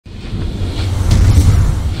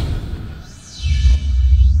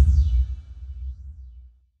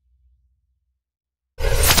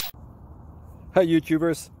Hi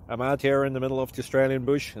YouTubers, I'm out here in the middle of the Australian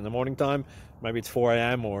bush in the morning time. Maybe it's 4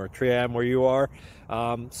 a.m. or 3 a.m. where you are.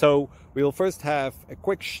 So we'll first have a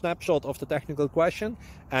quick snapshot of the technical question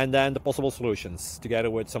and then the possible solutions, together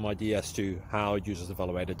with some ideas to how users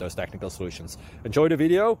evaluated those technical solutions. Enjoy the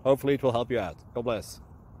video, hopefully it will help you out. God bless.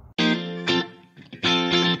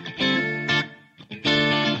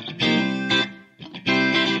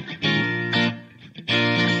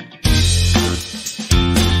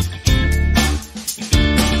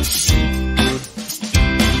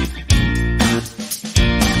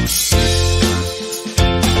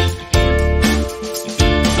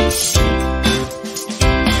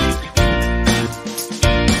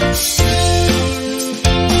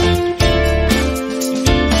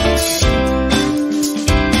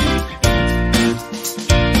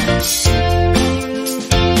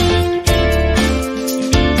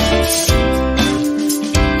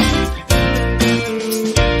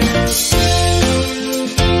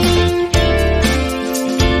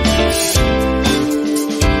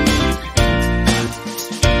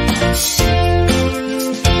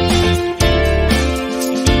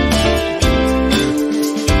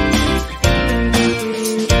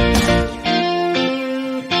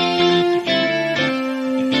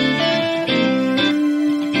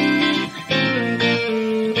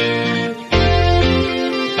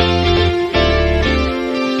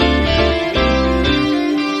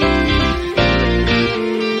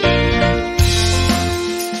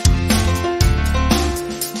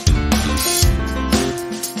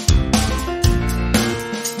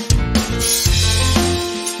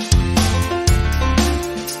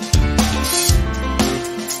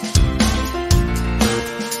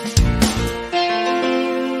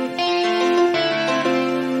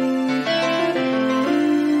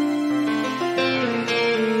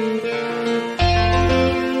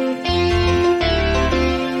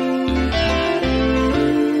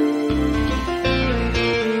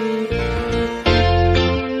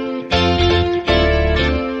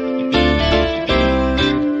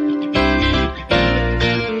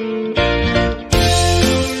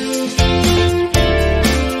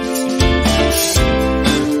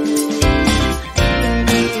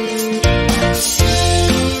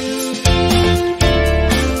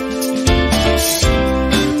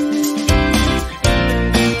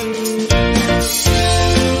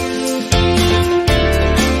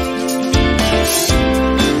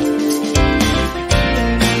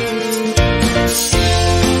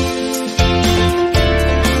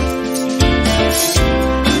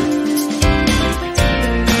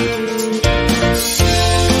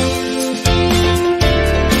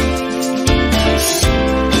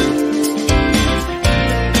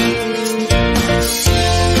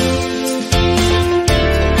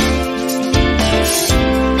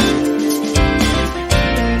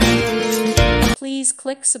 Please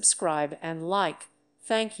click subscribe and like.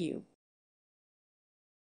 Thank you.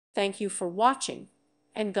 Thank you for watching,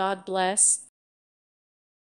 and God bless.